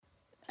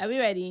Are we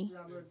ready?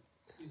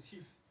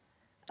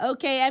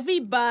 Okay,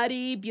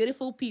 everybody,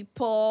 beautiful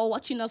people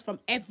watching us from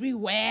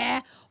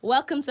everywhere.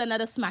 Welcome to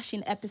another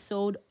smashing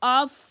episode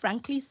of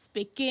Frankly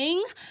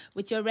Speaking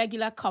with your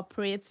regular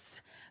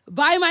corporates.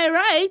 By my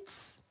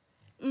rights,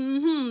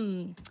 Nedu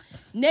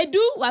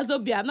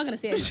Wazobia. I'm not going to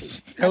say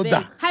anything.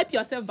 Elder. Hype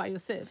yourself by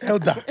yourself.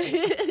 Elder.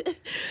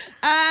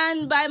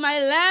 And by my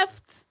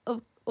left,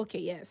 okay,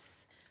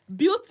 yes.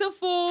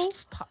 Beautiful.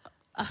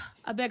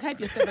 I beg, hype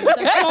yourself.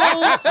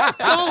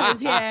 Tone is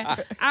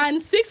here.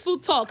 And 6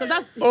 foot tall, because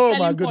that's his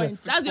selling point.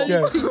 That's the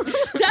only thing.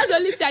 That's the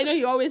only thing I know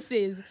he always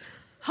says.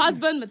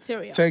 Husband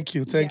material. Thank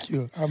you.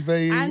 I'm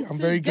very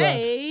glad.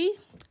 Today,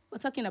 we're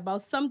talking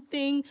about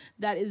something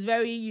that is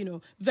very,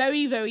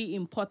 very, very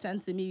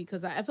important to me,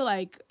 because I feel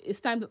like it's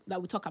time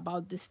that we talk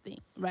about this thing,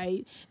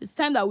 right? It's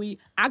time that we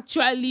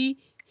actually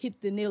hit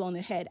the nail on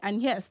the head.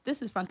 And yes,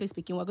 this is Frankly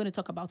Speaking. We're going to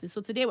talk about it.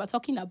 So today we're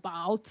talking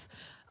about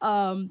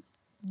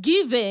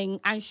giving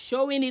and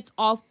showing it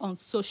off on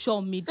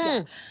social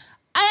media.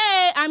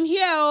 Hey, I'm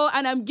here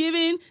and I'm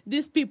giving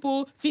these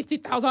people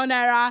 50,000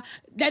 naira.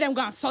 Let them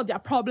go and solve their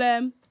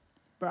problem.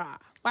 Bruh,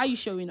 why are you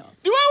showing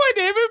us? The one where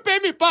they even pay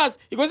me pass.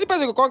 You go see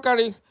person go come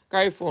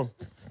carry phone.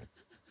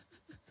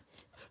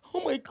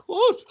 Oh my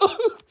God.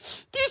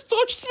 This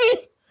touched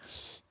me.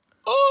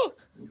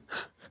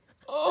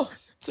 Oh,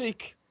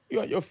 take you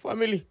and your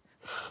family.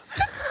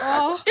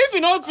 If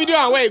you know video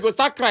and where you go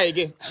start cry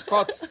again.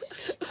 Cut.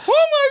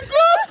 Oh my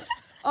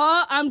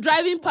God. I'm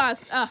driving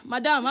past.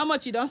 Madam, how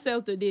much you don't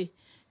sell today?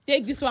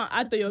 Take this one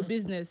out of your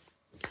business.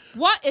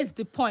 What is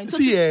the point?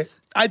 See,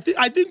 I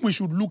think we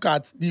should look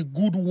at the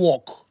good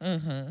work.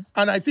 And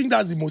I think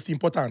that's the most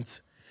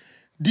important.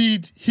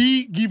 Did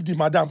he give the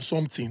madam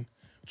something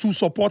to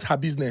support her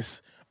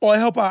business or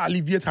help her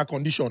alleviate her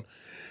condition?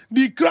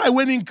 The cry,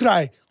 when he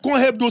cry, can't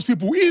help those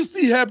people. He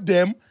still help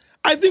them.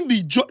 I think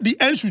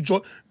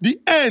the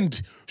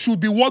end should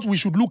be what we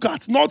should look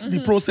at, not the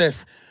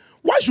process.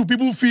 Why should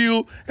people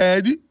feel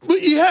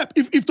he help?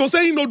 If to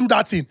say he no do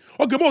that thing,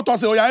 okay, but to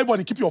say, oh yeah,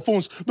 everybody keep your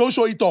phones, don't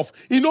show it off.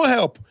 He no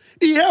help.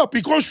 He help,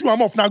 he can't show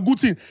him off. Now good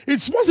thing.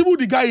 It's possible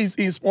the guy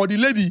or the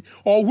lady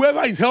or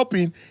whoever is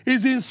helping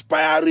is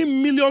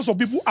inspiring millions of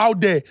people out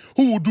there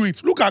who will do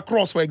it. Look at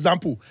Cross, for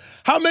example.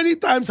 How many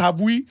times have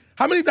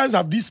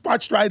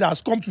dispatch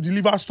riders come to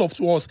deliver stuff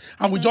to us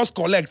and we just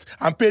collect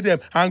and pay them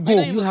and go?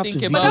 You have to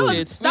that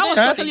was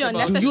totally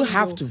unnecessary. You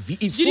have to.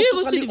 It's Did you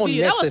even totally see the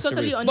video? That was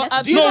unnecessary. totally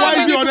unnecessary. No, why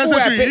is it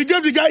unnecessary?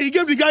 He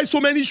gave the guy so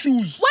many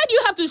shoes. Why do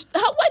you have to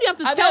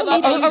tell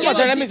me that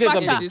Let me say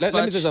dispatcher? something.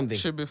 Let me say something.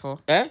 Shoe before.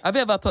 Have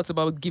you ever thought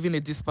about giving a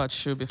dispatch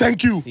shoe before?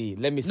 Thank you. See,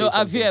 let me say No, something.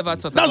 have you ever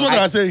thought That's about what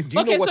I was saying. Do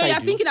you know what so I you're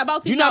do? thinking about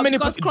it Do you know how now many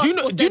because people? Cross Do you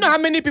know posted how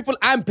many people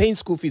I'm paying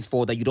school fees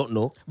for that you don't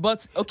know?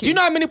 But okay. Do you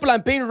know how many people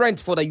I'm paying rent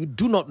for that you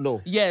do not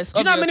know? Yes, Do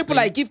you know how many obviously. people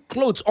I give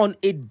clothes on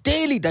a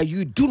daily that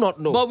you do not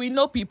know? But we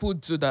know people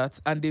do that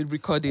and they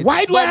record it.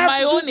 Why do I have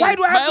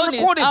to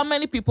record it? How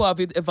many people have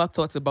you ever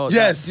thought about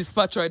Yes. that?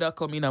 Dispatch rider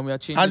coming and we are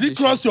changing. Has it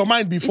crossed your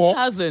mind before? It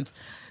hasn't.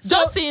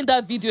 Just seeing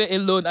that video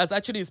alone has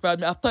actually inspired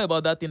me. I've thought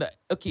about that thing that,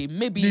 okay,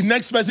 maybe The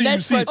next person you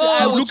see,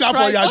 I will look out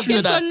try for your to do shoes.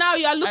 So that. now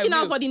you are I looking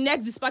out will. for the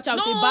next dispatcher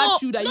with a bad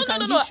shoe that you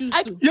can give shoes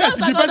to. Yes,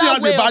 That's the person another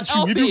has way a bad of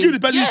shoe. If you helping. give the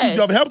person shoes,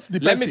 you have helped the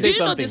Let me person. say Do you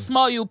know something. the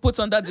smile you put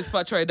on that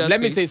dispatch rider's Let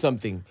me face? say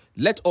something.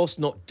 Let us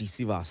not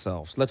deceive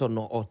ourselves. Let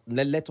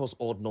us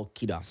all not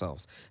kid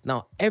ourselves.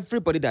 Now,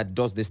 everybody that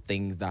does these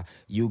things, that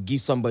you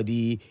give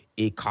somebody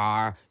a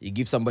car, you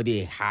give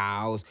somebody a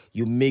house,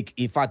 you make,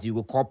 in fact, you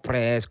go call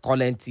press, call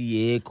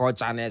NTA, call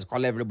channels,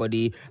 call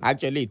everybody.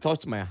 Actually, it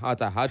touched my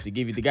heart. I had to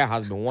give it. The guy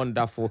has been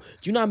wonderful. Do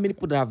you know how many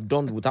people that have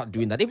done without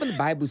doing that? Even the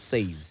Bible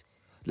says,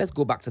 let's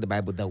go back to the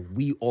Bible that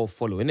we all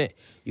follow, innit?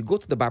 You go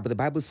to the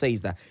Bible says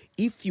that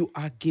if you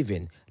are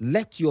giving,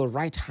 let your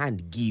right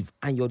hand give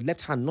and your left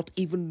hand not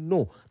even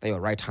know that your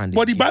right hand is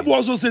But the giving. Bible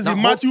also says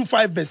in Matthew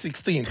 5 verse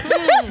 16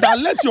 that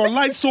let your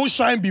light so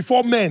shine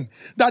before men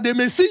that they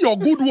may see your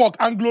good work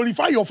and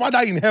glorify your Father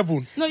in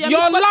heaven. No, you're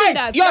Your misquoting light.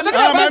 that. You're You're talking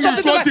Am I about something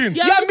misquoting? like-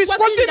 You're You're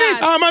misquoting that.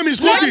 it. Am I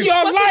misquoting? Let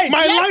your light.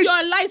 My Let light.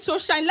 your light so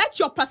shine. Let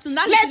your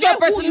personality. Let your who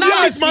you personality.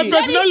 are. Yes, my Let it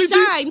personality.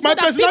 shine My so that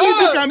personality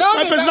people- can. No,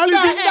 My no,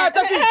 personality.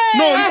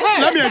 No,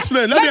 let me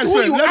explain. Let me Let who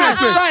explain. you Let me are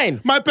explain.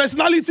 shine.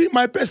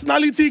 My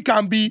personality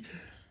can be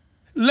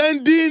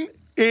lending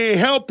a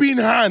helping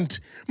hand.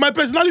 My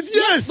personality,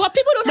 yes. But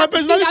people don't My have to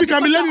see personality that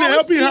can be because lending a you're always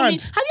helping filming.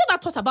 hand. Have you ever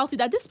thought about it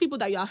that these people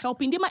that you are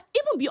helping, they might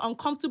even be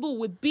uncomfortable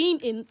with being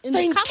in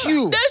Thank the camera?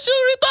 you. They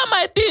should return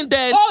my thing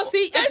then. Oh,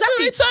 see, They exactly.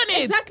 should return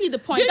it. Exactly the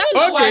point. Do you That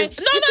know is why? why Okay. it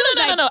feels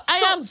No. like- I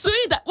am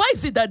doing that. Why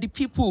is it that the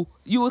people,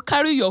 you will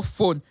carry your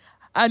phone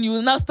and you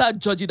will now start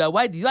judging that?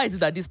 Why is it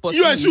that this person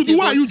Yes, you do.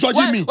 Why are you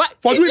judging me?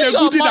 For Is doing it a your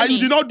good thing that money? you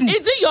did not do.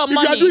 Is it your If you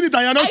money? are doing it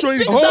and you're not showing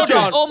it, I it's picked okay.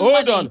 out my own Hold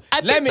money. on. I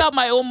Let picked me- out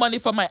my own money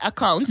from my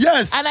account.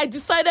 Yes. And I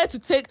decided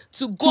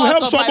to go To out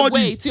help of my somebody.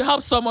 way to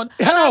help someone.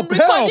 Help, and I'm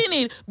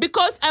recording it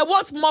because I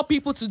want more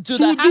people to do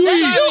that. do And then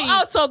it. you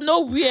out of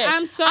nowhere,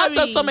 I'm sorry. out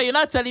of somewhere, you're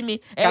not telling me,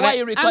 hey, Can why I- are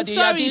you recording?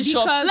 You're sorry, doing show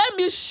off. because- Let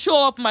me show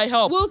off my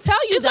help. We'll tell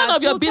you it's that. none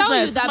of your we'll tell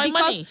you business. that My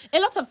because money. a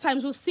lot of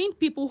times we've seen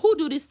people who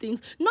do these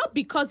things not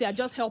because they are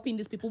just helping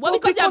these people, but No,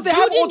 because they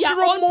have building their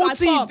ulterior own motives.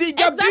 platform.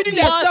 They are building Exactly.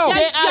 themselves.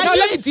 They are Now,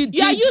 doing the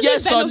You are deed, using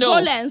yes or no?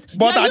 benevolence.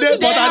 But You are they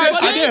using helping?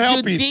 That Are they is-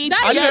 helping?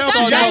 that Yes is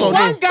or There's no?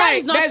 one guy.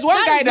 is not- There's one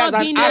that guy is that's not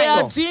an being They are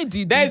actor. doing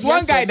the There's deed, one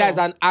yes guy or that's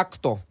no? an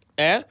actor.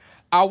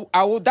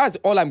 I will, that's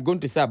all I'm going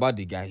to say about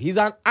the guy. He's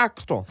an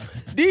actor.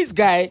 This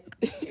guy,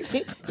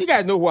 you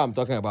guys know who I'm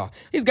talking about.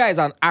 This guy is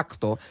an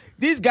actor.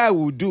 This guy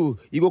will do.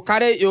 You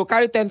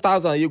carry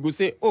 10,000. You go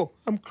say, "Oh,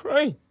 I'm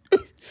crying.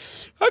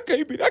 How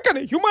can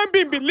a human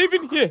being be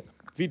living here?"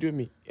 Video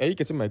me. Are you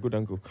getting my good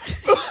angle?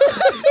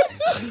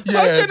 Yeah.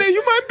 How can a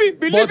human being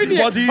be living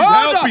here? But he's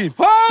Hold helping. on,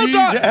 hold He's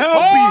on,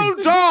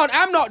 helping. hold on.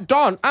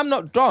 I'm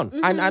not done.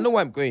 And I know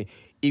where I'm going.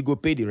 He go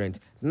pay the rent.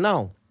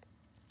 Now,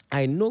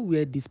 I know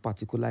where this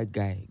particular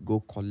guy go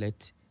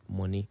collect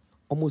money,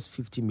 almost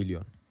 50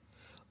 million,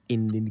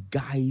 in the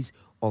guise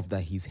of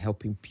that he's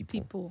helping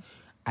people.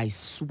 I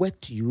swear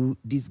to you,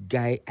 this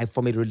guy,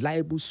 from a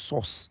reliable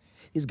source,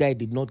 this guy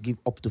did not give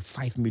up to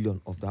 5 million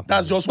of that.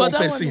 That's money. just But one that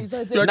one person. is-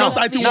 that's You're it. just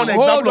Now, citing now, one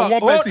Hold example of on,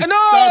 one person.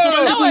 no, There are so many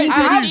That people one who is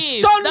do I have this.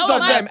 thief. tons That of was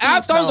them. I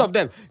have thief tons now. of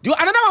them.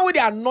 Another one where they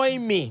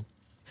annoying me.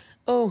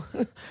 Oh,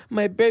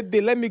 my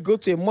birthday. Let me go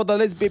to a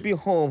motherless baby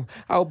home.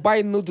 I'll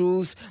buy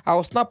noodles.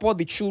 I'll snap all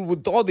the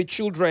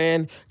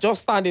children.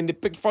 Just stand in the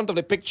front of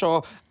the picture.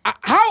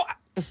 How?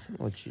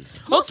 Oh, geez.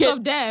 Most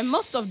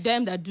of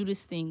them that do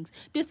these things,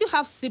 they still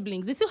have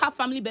siblings, they still have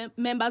family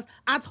members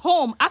at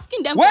home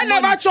asking them We for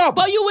never money. chop.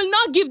 But you will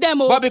not give them.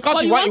 But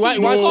because you want to to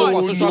record. show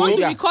on You social want to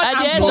media. record At the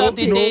and end post of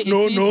the it. day,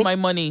 no, it no. is my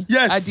money.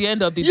 Yes. At the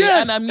end of the day,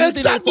 Yes, and I'm using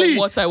exactly. it for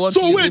what I want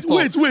So to use wait, it for.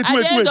 wait. At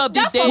the end of the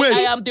That's day, what- I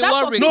am the that's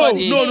one what-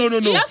 recording. No.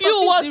 That's If you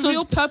what want is to, the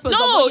real purpose of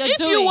no, what you're if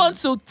you doing. want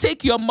to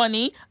take your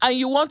money and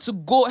you want to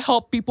go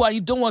help people and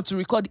you don't want to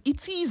record,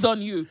 it is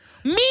on you.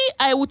 Me,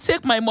 I will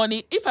take my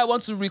money if I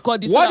want to record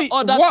this for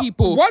other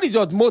people. What is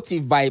your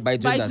motive by doing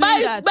By that? doing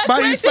that. By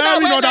creating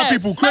inspiring other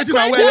awareness. people, By creating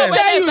Then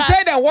awareness. you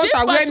say that what This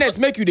awareness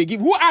make you they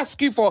give? Who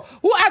ask you for?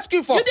 You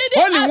didn't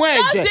holy ask, word?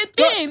 that's the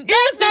thing.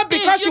 It's not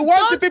because you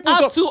want the don't people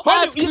have to to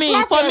ask you me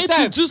clap for me to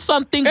yourself. do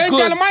something Angel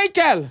good.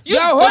 Michael, You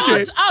are don't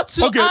holy. have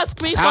to Okay.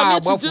 ask me for Ah, me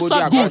to but do Fodi, I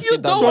something. can't If you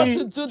sit down. don't want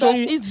to do that,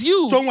 it's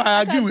you. Don't worry,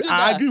 I can't agree. do I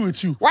that. agree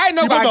with you. Why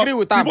not The both agree of-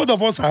 with the them? both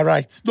of us are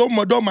right.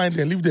 Don't mind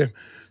them. Leave them.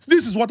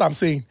 This is what I'm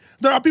saying.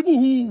 There are people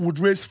who would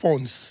raise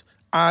funds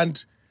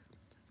and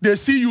they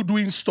see you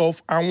doing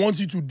stuff and want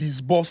you to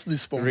disburse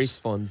these funds. Raise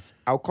funds.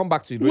 I'll come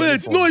back to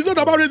Wait, no, it's not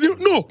about raising.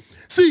 No.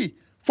 See,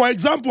 for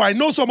example, I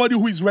know somebody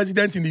who is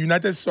resident in the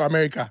United States of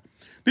America.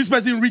 This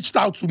person reached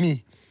out to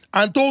me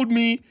and told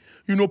me,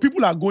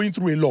 people are going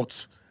through a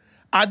lot.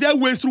 Are there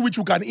ways through which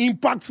we can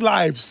impact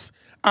lives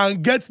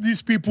and get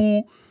these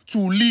people to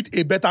lead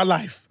a better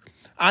life?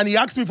 And he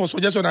asked me for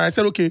suggestion, and I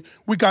said, okay,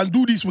 we can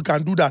do this, we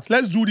can do that.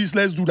 Let's do this,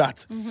 let's do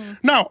that.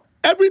 Now,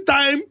 every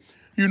time,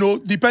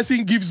 the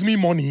person gives me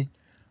money,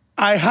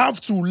 I have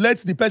to let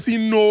the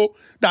person know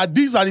that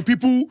these are the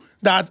people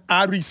that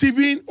are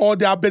receiving or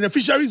they are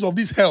beneficiaries of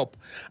this help.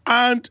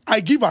 And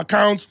I give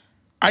account.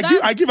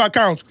 I give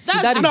account.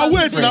 That is Now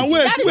wait. different.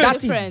 That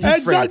is different.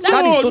 Exactly. That is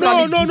No. totally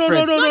different. Don't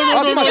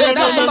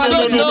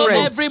different. know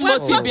every We're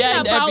motive talking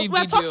behind every about, we're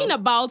video. talking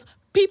about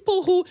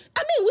people who,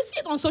 we see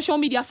it on social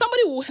media.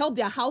 Somebody will help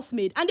their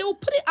housemate and they will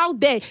put it out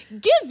there.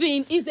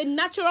 Giving is a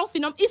natural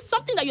phenomenon. It's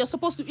something that you're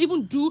supposed to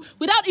even do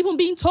without even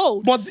being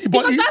told.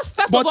 Because that's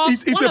first of all one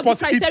of the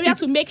criteria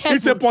to make help.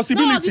 It's a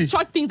possibility. Not all these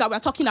church things that we're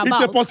talking about.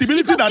 It's a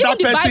possibility Because that even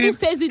the Bible person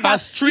says it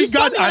has that you saw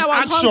triggered me when an I was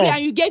hungry action.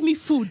 and you gave me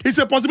food. It's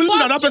a possibility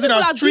But that person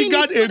people has are doing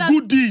triggered it so a that-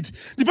 good deed.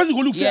 The person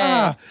will look say,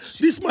 Yeah.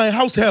 this my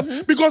house help.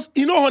 Because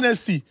in all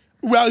honesty,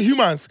 we are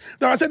humans.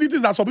 There are certain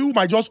things that some people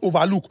might just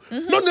overlook.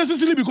 Not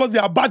necessarily because they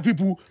are bad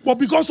people, but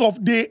because of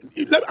I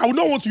would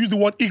not want to use the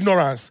word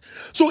ignorance.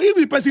 So if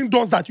the person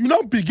does that, you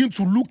now begin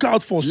to look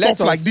out for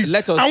stuff like this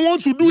and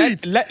want to do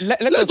it. Let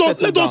Let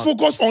us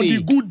focus on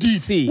the good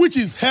deed, which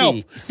is help.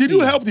 Did you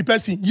help the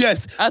person?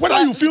 Yes. As Whether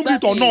far- you filmed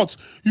it or exactly. not,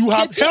 you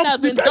have The thing has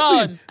helped the been person.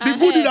 done. The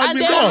good deed has And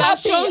been they done. I have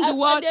shown the As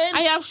word. then-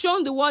 I have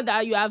shown the word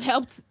that you have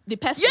helped the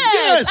person.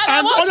 Yes, and I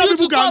and want other you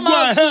people to can come go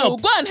out and too.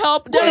 help. Go and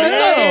help. Then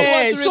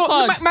Hey, you want to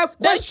record. my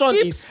Then question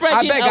keep is,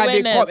 spreading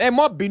awareness.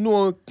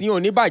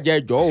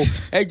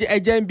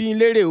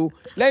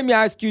 Let me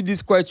ask you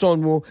this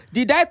question.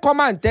 Did I come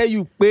and tell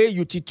you,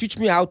 you to teach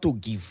me how to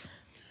give?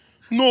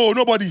 No,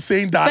 nobody's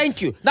saying that.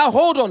 Thank you. Now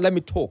hold on, let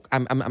me talk.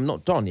 I'm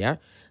not done, yeah?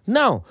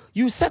 Now,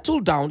 you settle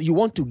down, you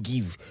want to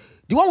give.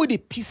 The one with the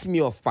piss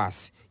me off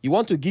pass. You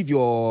want to give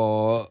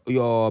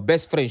your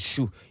best friend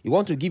shoe. You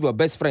want to give your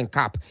best friend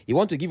cap. You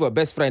want to give your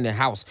best friend a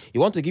house.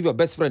 You want to give your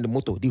best friend a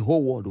motor. The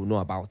whole world will know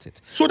about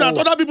it. So that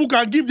other people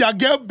can give their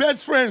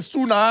best friends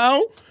too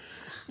now.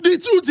 The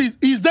truth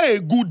is there a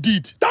good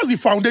deed? That's the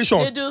foundation.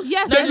 They do.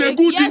 Yes, There's they a do.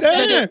 good Yes, thing.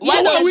 they do. So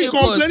why are we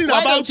complaining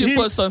Why about don't you him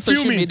post on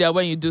social filming? media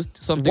when you do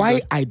something Why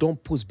good? I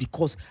don't post?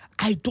 Because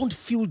I don't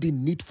feel the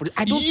need for it.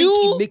 I don't think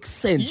You- it makes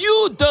sense.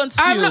 You don't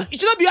feel. I'm not. You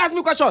should not be asking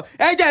me question.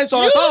 Hey, Jen,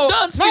 so You no, don't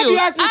not feel. be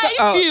asking me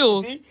I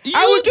feel. see? You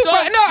I will keep don't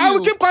quiet. No, I will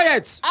feel. keep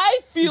quiet. I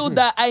feel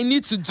that I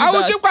need to do I will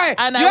that. keep quiet.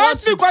 And You I want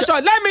ask me to question.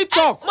 Let me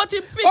talk. but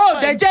it pick Oh,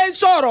 the fine. Jen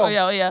Soro.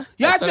 Oh yeah.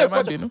 You ask me Sorry, a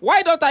question. Mabinu.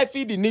 Why don't I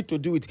feel the need to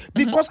do it?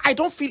 Because I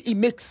don't feel it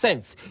makes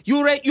sense. You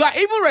are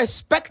even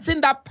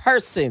respecting that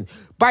person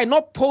by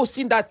not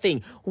posting that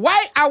thing.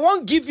 Why I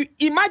won't give you?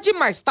 Imagine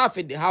my staff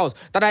in the house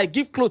that I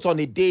give clothes on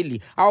a daily.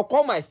 I'll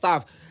call my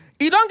staff.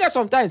 You don't get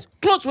sometimes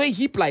clothes way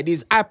heap like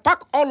this. I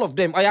pack all of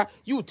them. Oh yeah,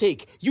 you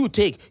take.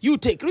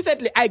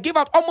 Recently, I gave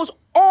out almost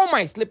all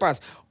my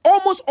slippers,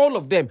 almost all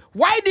of them.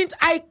 Why didn't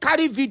I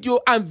carry video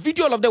and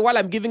video all of them while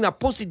I'm giving a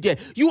post it there?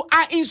 You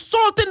are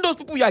insulting those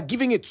people you are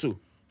giving it to.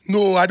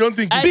 No, I don't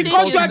think I it's think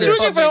Because it's you are the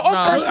doing it for your own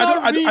public now. personal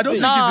I don't think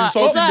reason. Nah, it's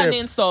insulting it's not them. an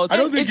insult. I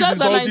don't think it's it's just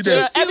that insulting Nigeria,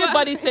 them.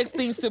 everybody takes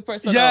things too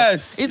personal.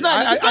 Yes. It's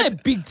not. It's not a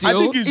big deal. I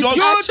think it's just-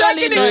 You're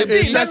actually taking not a it.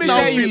 big See, let me personal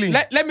tell you. feeling.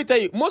 Let me tell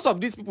you. Most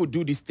of these people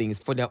do these things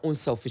for their own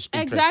selfish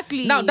interest.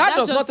 Exactly. Now that That's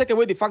does not just- take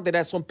away the fact that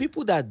there are some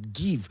people that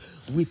give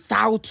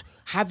without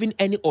having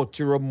any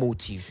ulterior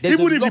motive. There's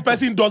Even a if the lot of-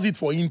 person does it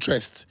for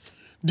interest,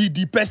 did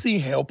the person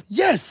help?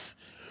 Yes.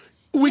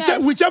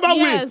 Yes, Whichever way,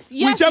 yes,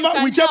 you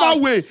can whichever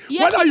help. way,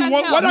 Yes, whether you you can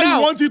want, help. whether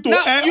you want it to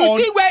air you on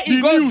see where the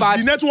it goes news, bad.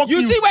 the network You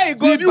news. see where it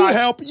goes Did you bad.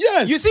 help?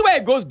 Yes. You see where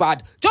it goes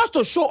bad. Just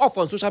to show off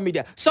on social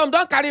media. Some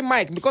don't carry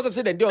mic because of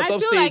saying they're on I top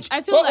feel stage. like-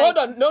 I feel like- Hold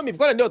on, no me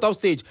because they're on top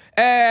stage.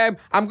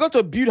 I'm going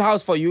to build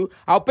house for you.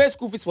 I'll pay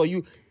school fees for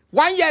you.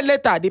 1 year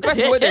later, the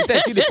person where they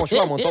test see the pursue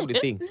am on top of the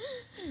thing.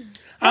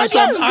 And do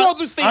you do all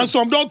these some, things? and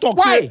some don't talk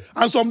Why? say,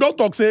 and some don't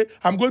talk say,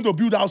 I'm going to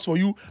build a house for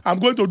you, I'm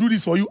going to do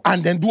this for you,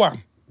 and then do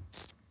them.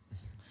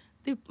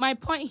 My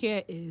point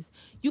here is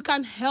you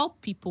can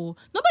help people.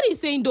 Nobody is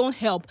saying don't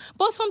help,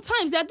 but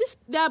sometimes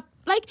they're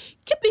like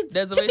keep it.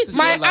 There's a keep way it to to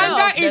My draw a line.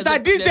 yourself. anger is There's that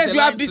a- these there's days a we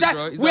have line to decided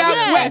draw. Is we that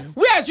have what it is?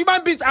 we as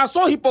human beings are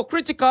so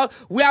hypocritical.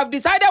 We have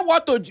decided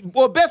what to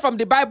obey from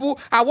the Bible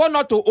and what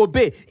not to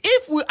obey.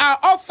 If we are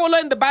all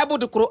following the Bible,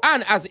 the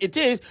Quran as it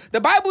is,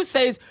 the Bible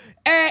says.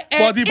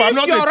 But if I'm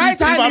not your a right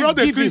Christian, if hand I'm not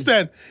is a giving,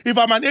 Christian, if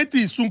I'm an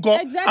atheist,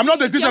 Sunko, Exactly. I'm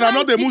not a If Christian, your I'm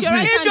not a right- if your Muslim.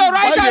 right if your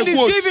right Why hand they is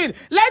quote? giving,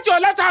 let your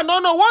left hand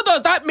know. What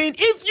does that mean?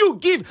 If you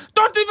give,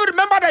 don't even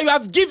remember that you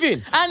have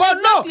given. And But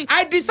exactly. no,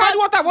 I decide But-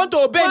 what I want to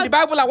obey in but- the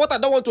Bible and what I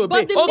don't want to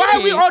obey. but the Why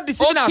are we all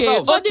deceiving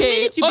ourselves? But the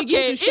minute you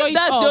begin to show if it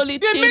that's off- the only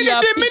The thing you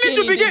are minute picking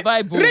you in begin, the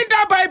Bible, read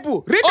that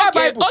Bible. Read that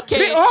Okay, Bible.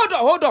 okay.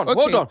 Hold on.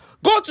 Okay.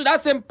 Go to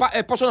that same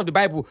portion of the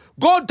Bible.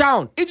 Go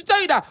down. It will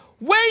tell you that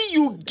when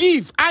you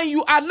give and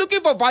you are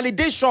looking for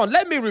validation,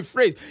 let me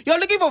rephrase. You're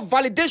looking for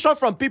validation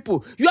from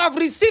people. You have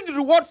received the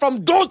reward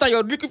from those that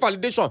you're looking for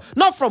validation,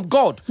 not from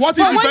God. What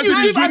if But the when person you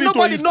is give doing and it to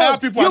nobody inspire knows,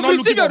 people and you've not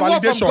looking received for a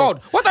reward from validation?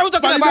 God. What are we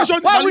talking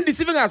about? Why are we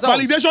deceiving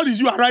ourselves? Validation is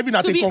you arriving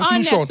at to a be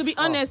conclusion.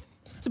 honest,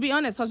 to be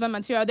honest, husband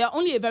material, there are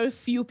only a very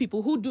few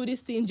people who do this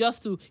thing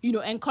just to,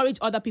 encourage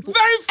other people.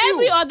 Very few.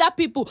 Every other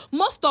people,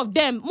 most of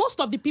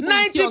the people,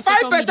 you see on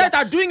social 95% media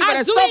are doing it for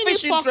their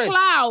selfish it for interest.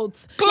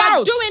 clout. Clout.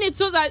 Like doing it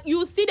so that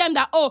you see them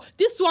that, oh,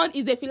 this one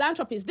is a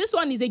philanthropist, this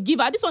one is a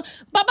giver, this one.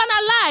 But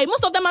lie.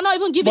 Most of them are not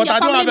even giving But their I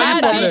don't family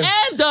have any members.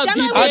 at the problem. end of They're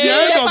the not At the giving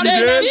end their of the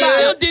family day,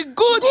 members. the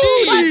good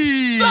Goody.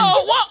 deeds. So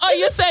what are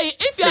you saying?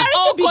 If you're Charity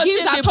all begins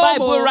quoting at the home.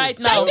 Bible right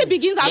now, Charity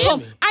begins at if-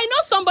 home. I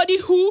know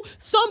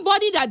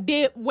somebody that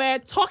they were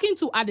talking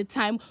to at the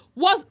time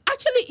was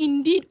actually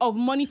in need of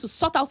money to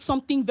sort out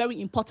something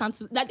very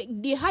important, that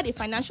they had a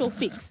financial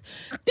fix.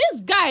 This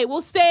guy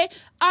will say,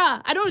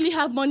 I don't really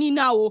have money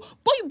now,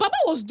 but Baba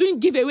was doing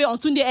giveaway on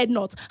Tunde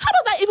Ednot. How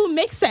does that even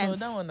make No, sense?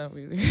 that one not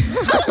really. How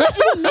does that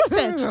even make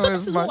sense? So No, this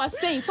it's is what not. we're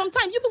saying.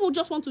 Sometimes you people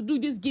just want to do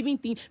this giving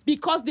thing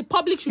because the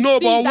public should No,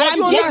 see but that what I'm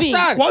you giving.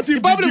 understand? What if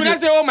The public the will not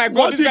say, oh my God,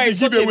 what this if guy the is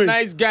such a giveaway-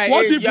 nice guy.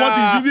 what Hey, if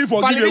what is using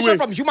for validation giveaway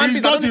from human is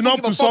beings not that don't enough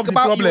even to give a solve fuck the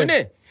about you, problem?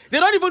 innit? They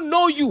don't even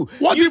know you.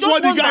 What You if just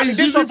what the want guy is validation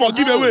using for from-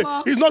 giveaway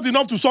Oh, is not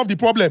enough to solve the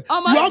problem? Oh,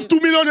 You my- have 2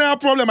 million naira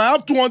problem. I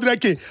have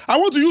 200k. I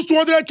want to use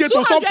 200k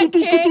to solve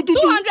 200K,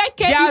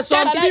 200K There are is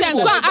some 10%.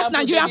 people- Go and ask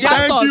Nigerian Thank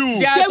pastors. you.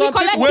 There are They will some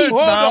collect people- Wait it.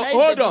 now.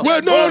 Hold on.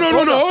 Wait, no. There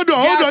Hold are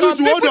on. some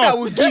You people that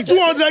will hold give.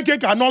 on. 200k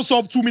cannot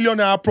solve 2 million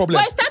naira problem.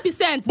 But it's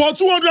 10%. But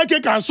 200k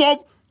can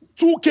solve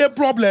 2k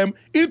problem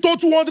into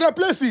 200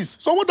 places.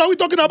 So what are we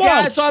talking There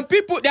are about? some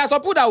people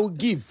that will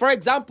give. For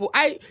example,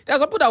 there are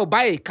some people that will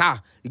buy a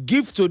car,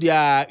 give to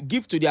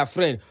their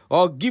friend,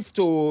 or give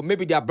to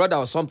maybe their brother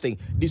or something.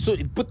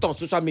 Put on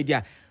social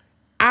media,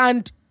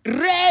 and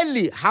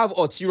rarely have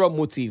ulterior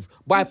motive.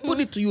 But I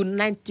put it to you,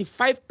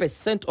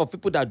 95% of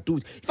people that do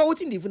it, if I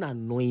wouldn't even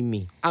annoy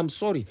me, I'm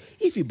sorry.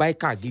 If you buy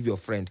car, give your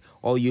friend,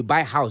 or you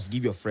buy house,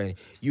 give your friend.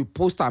 You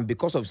post them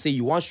because of say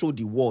you want to show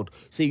the world,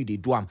 say you they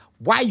do them.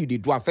 Why you they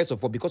do am? First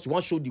of all, because you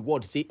want to show the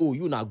world, say, oh,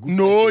 you not good.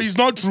 No, person. it's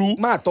not true.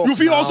 Man, talk You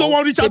feel now. also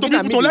want to reach out to Maybe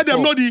na people to me let dey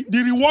them know talk.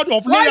 the reward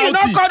of Why you loyalty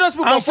not call those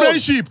people and for phone?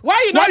 friendship.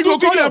 Why you not go do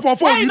call video? them for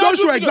phone? Why You not don't do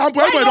show video?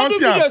 example. Why Everybody not don't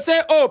do see video? am.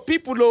 Say, oh,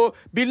 people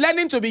be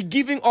learning to be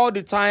giving all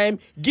the time.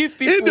 Give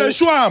people. In the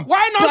show am.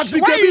 Why not?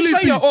 Why you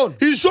showing your own?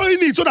 He's showing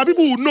it so that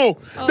people will know.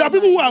 There are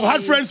people who have had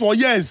days. friends for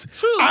years.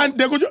 True. And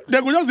they go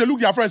just they look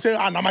their friends and say,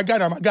 ah, nah, my guy,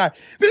 nah, my guy.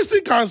 This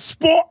thing can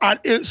spoil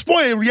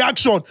a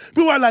reaction.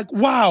 People are like,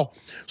 wow.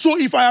 So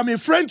if I am a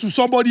friend to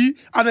somebody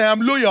and I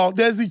am loyal,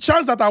 there's the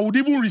chance that I would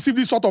even receive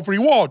this sort of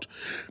reward.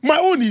 My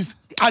own is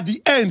at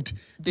the end.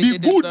 The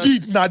good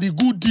deed, now the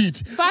good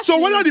deed. So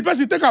whether the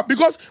person take up,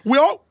 because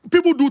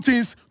people do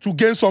things to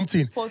gain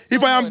something.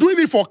 If I am doing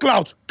it for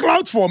clout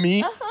for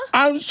me,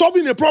 I'm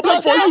solving a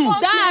problem for you.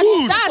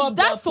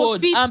 That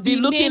forfeits and be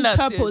the looking main at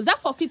purpose. it. That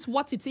forfeits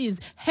what it is.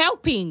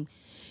 Helping.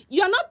 If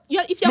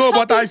you're No,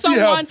 but helping I still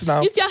someone, helped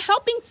now. if you're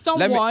helping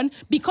someone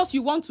because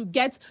you want to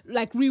get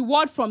like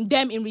reward from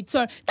them in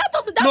return, that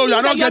No, means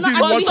you're not that you're getting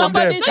not reward actually from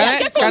them. No,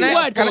 you're getting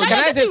reward. Can I say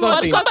You're getting reward.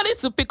 something? For somebody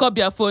to pick up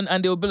their phone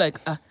and they'll be like,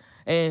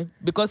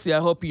 because you are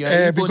helping,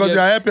 because you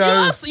are helping.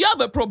 You have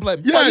a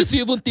problem. Yes. For you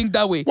to even think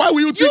that way. Why will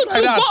you think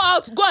like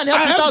that? Go and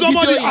help I help without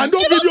somebody videoing. and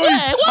don't video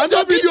it. What's And don't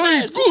your video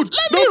business? it. Good.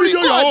 Let Don't me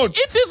video record. your own.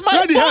 It is my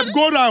Let the phone. help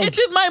go round. It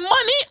is my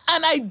money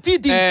and I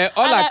did it.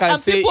 All I can and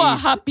say people are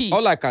is, happy.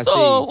 all I can so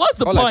say is, what's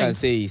the all point? I can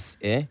say is,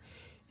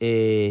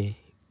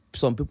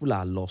 some people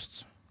are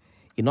lost.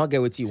 You not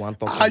get what you want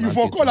to talk. You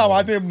forgot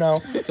our name now.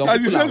 Some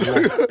As you people are said-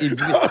 lost.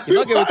 If you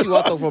not get what you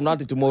want to talk from now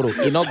to tomorrow,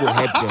 you not go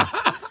help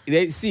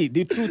them. See,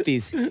 the truth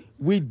is,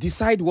 we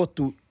decide what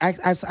to.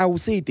 I will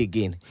say it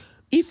again.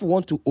 If we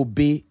want to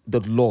obey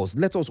the laws,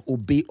 let us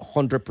obey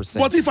 100%.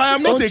 But if I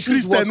am not Don't a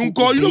choose what Christian,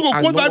 to Unko, you obey don't go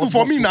and quote not Bible for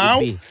what me to now.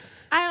 obey.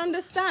 I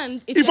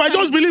understand. If I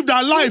just believe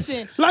that life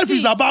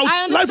is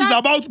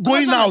about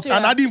going out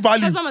and adding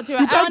value, you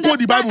can't quote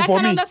the Bible for I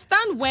can me.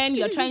 understand when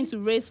you're trying to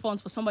raise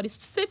funds for somebody.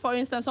 Say, for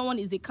instance, someone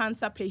is a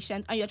cancer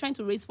patient and you're trying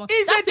to raise funds.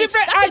 It's That's a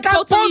different. that's I a can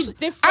totally post.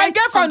 different I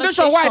get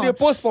foundation. Why conversation. they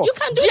post for? You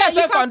can do that. You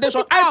GSF can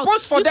Foundation. put it I out.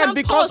 post for You them can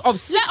because post. of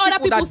sick Let other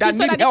people people that see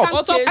so need they help. can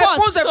Okay, I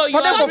post them so for them you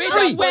for are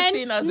free. really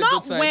seen as a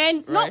good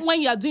side, Not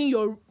when you are doing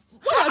your.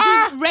 When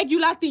you're doing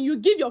regular thing, you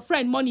give your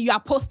friend money, you are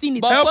posting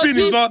it. But Helping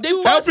is not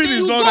it has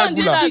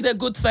regular. a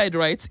good side,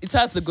 right? It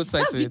has a good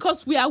side That's to it.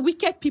 because we are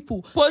wicked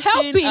people. Posting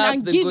Helping has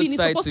and the giving good is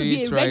side supposed to to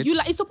be it, a right?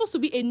 regular. It's supposed to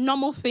be a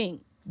normal thing.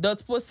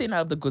 Does posting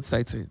have the good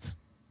side to it?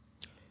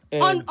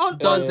 On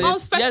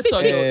specific. Yes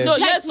or no? No,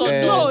 yes or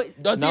no?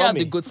 Does it have Naomi,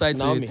 the good side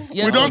to Naomi. it?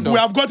 Yes or no? We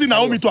have gotten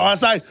Naomi to our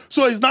side,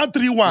 so it's now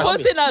 3-1.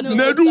 Posting has the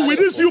good Nedu, side. with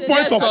these few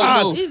points Yes of or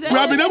ours, no? we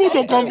have been able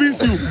to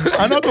convince you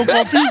and not to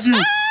confuse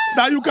you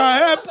that you can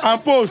help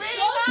and post.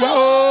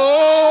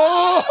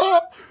 Well,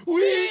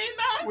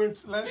 wait,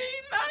 let's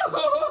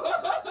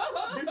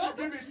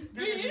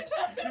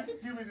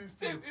give me this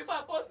thing. If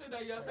I post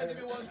it, you are sending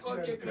me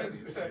 1K credit.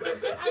 I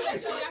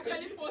bet you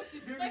actually post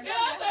it. You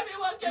don't send me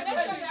 1K Make sure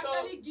credit. you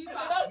actually give You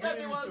her. don't send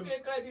me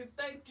 1K credit.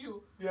 Thank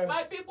you. Yes.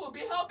 My people,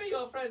 be helping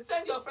your friends.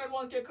 Send your friend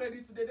 1K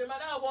credit today. They might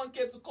not have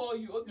 1K to call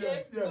you,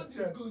 okay? This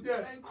is good.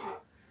 Yes. Thank you.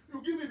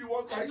 You give me the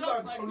one I I trust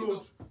can my download.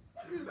 people.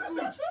 It's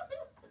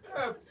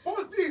good.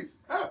 Post it.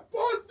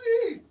 Post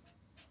it.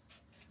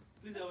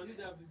 Please, I will need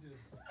that video.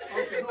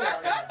 Okay, no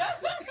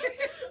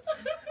worries.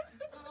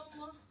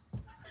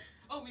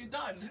 Oh, we're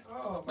done.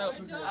 Oh, Well,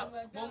 goodness.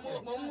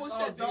 Momo That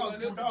shares was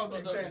in your good. That was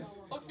little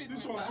intense. office.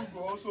 This one too go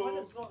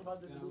also. It's not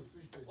about the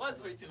What's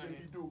written on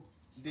it? Davido.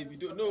 The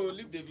video. No,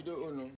 leave the video. Oh no.